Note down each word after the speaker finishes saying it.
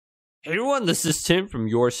Hey everyone, this is Tim from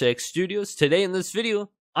YourSix Studios. Today in this video,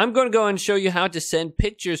 I'm going to go and show you how to send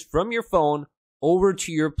pictures from your phone over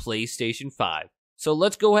to your PlayStation 5. So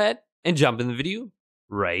let's go ahead and jump in the video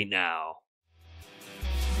right now.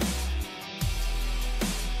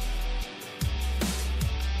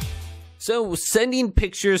 So sending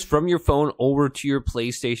pictures from your phone over to your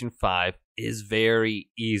PlayStation 5 is very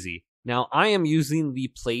easy. Now I am using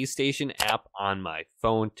the PlayStation app on my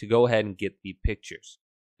phone to go ahead and get the pictures.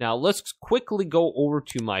 Now let's quickly go over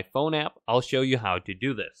to my phone app. I'll show you how to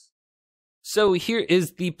do this. So here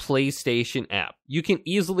is the PlayStation app. You can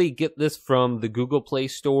easily get this from the Google Play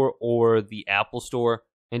Store or the Apple Store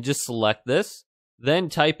and just select this. Then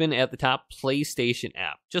type in at the top PlayStation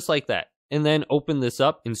app, just like that. And then open this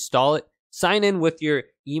up, install it, sign in with your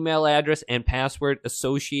email address and password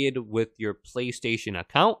associated with your PlayStation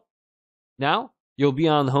account. Now you'll be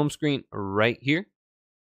on the home screen right here.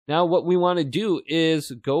 Now what we want to do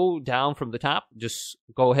is go down from the top, just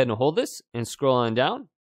go ahead and hold this and scroll on down.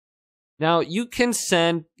 Now you can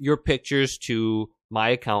send your pictures to my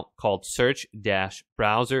account called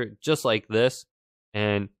search-browser, just like this.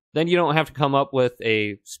 And then you don't have to come up with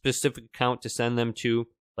a specific account to send them to,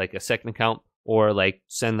 like a second account, or like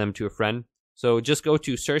send them to a friend. So just go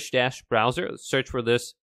to search-browser, search for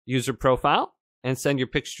this user profile, and send your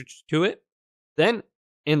picture to it. Then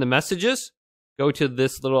in the messages, go to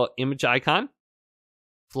this little image icon,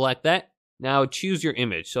 select that. Now choose your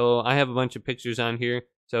image. So I have a bunch of pictures on here.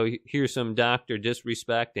 So here's some Dr.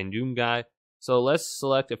 Disrespect and Doom Guy. So let's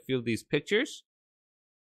select a few of these pictures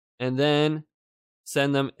and then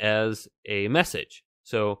send them as a message.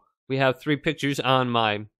 So we have 3 pictures on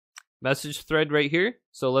my message thread right here.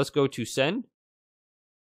 So let's go to send,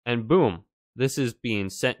 and boom, this is being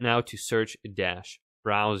sent now to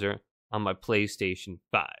search-browser on my PlayStation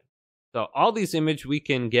 5. So all these images we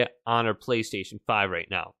can get on our PlayStation 5 right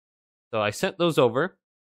now. So I sent those over.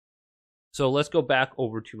 So let's go back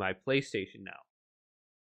over to my PlayStation now.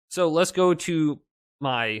 So let's go to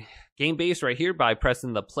my game base right here by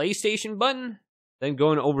pressing the PlayStation button, then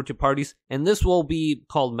going over to parties, and this will be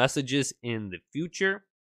called messages in the future.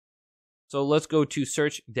 So let's go to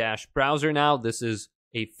search-browser now. This is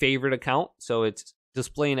a favorite account, so it's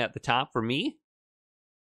displaying at the top for me.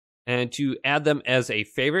 And to add them as a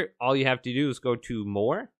favorite, all you have to do is go to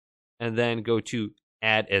more and then go to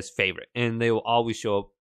add as favorite, and they will always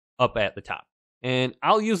show up at the top. And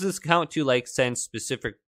I'll use this account to like send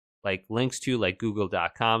specific like links to like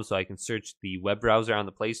google.com, so I can search the web browser on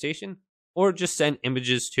the PlayStation, or just send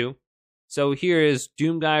images to. So here is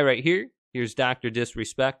Doom Guy right here. Here's Dr.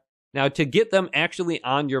 Disrespect. Now to get them actually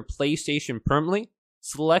on your PlayStation permanently,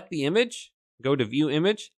 select the image, go to view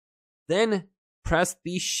image, then press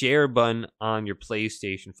the share button on your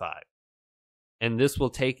PlayStation 5. And this will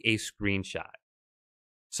take a screenshot.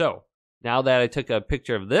 So now that I took a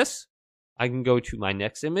picture of this, I can go to my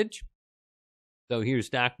next image. So here's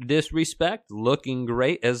Dr. Disrespect, looking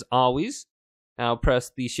great as always. Now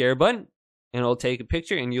press the share button and it'll take a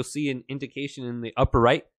picture, and you'll see an indication in the upper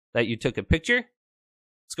right that you took a picture.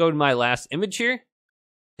 Let's go to my last image here,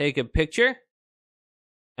 take a picture,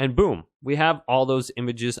 and boom, we have all those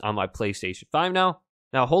images on my PlayStation 5 now.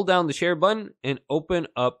 Now hold down the share button and open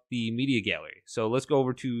up the media gallery. So let's go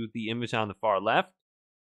over to the image on the far left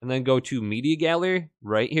and then go to media gallery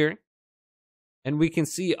right here. And we can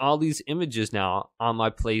see all these images now on my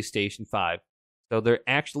PlayStation 5. So they're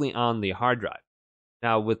actually on the hard drive.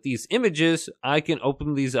 Now with these images, I can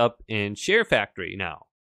open these up in Share Factory now,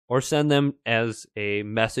 or send them as a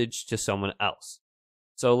message to someone else.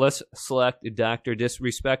 So let's select Dr.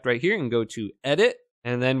 Disrespect right here and go to edit,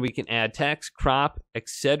 and then we can add text, crop,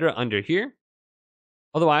 etc. under here.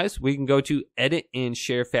 Otherwise, we can go to edit in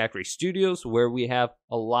Share Factory Studios, where we have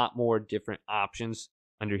a lot more different options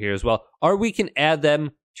under here as well. Or we can add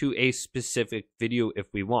them to a specific video if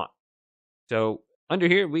we want. So under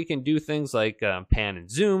here, we can do things like pan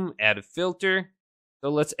and zoom, add a filter. So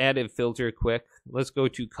let's add a filter quick. Let's go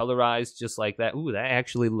to colorize, just like that. Ooh, that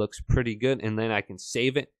actually looks pretty good. And then I can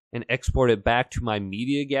save it and export it back to my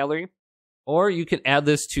media gallery. Or you can add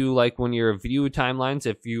this to like when you're video timelines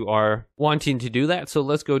if you are wanting to do that. So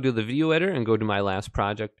let's go to the video editor and go to my last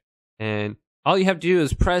project. And all you have to do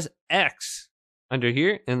is press X under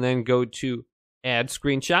here and then go to add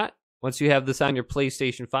screenshot. Once you have this on your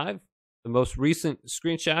PlayStation 5, the most recent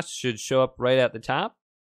screenshots should show up right at the top.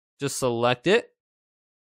 Just select it,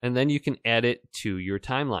 and then you can add it to your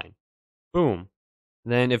timeline. Boom.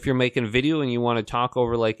 Then if you're making a video and you want to talk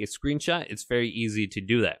over like a screenshot, it's very easy to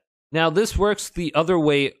do that. Now this works the other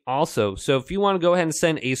way also. So if you want to go ahead and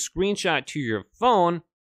send a screenshot to your phone,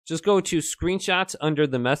 just go to screenshots under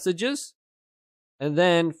the messages, and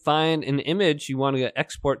then find an image you want to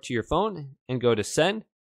export to your phone and go to send.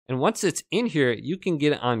 And once it's in here, you can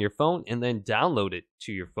get it on your phone and then download it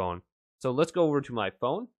to your phone. So let's go over to my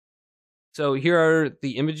phone. So here are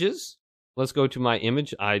the images. Let's go to my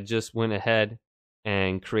image. I just went ahead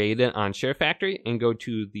and created it on Share Factory and go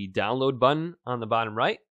to the download button on the bottom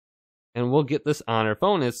right. And we'll get this on our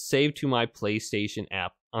phone. It's saved to my PlayStation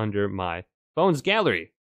app under my phone's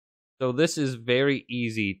gallery. So this is very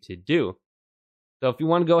easy to do. So if you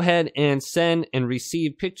want to go ahead and send and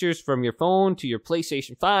receive pictures from your phone to your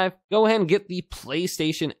PlayStation 5, go ahead and get the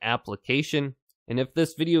PlayStation application. And if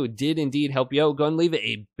this video did indeed help you out, go ahead and leave it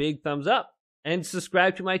a big thumbs up and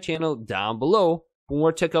subscribe to my channel down below for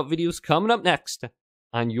more tech out videos coming up next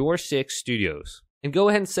on Your Six Studios. And go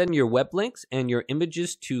ahead and send your web links and your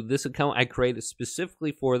images to this account I created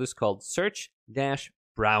specifically for this called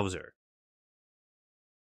Search-Browser.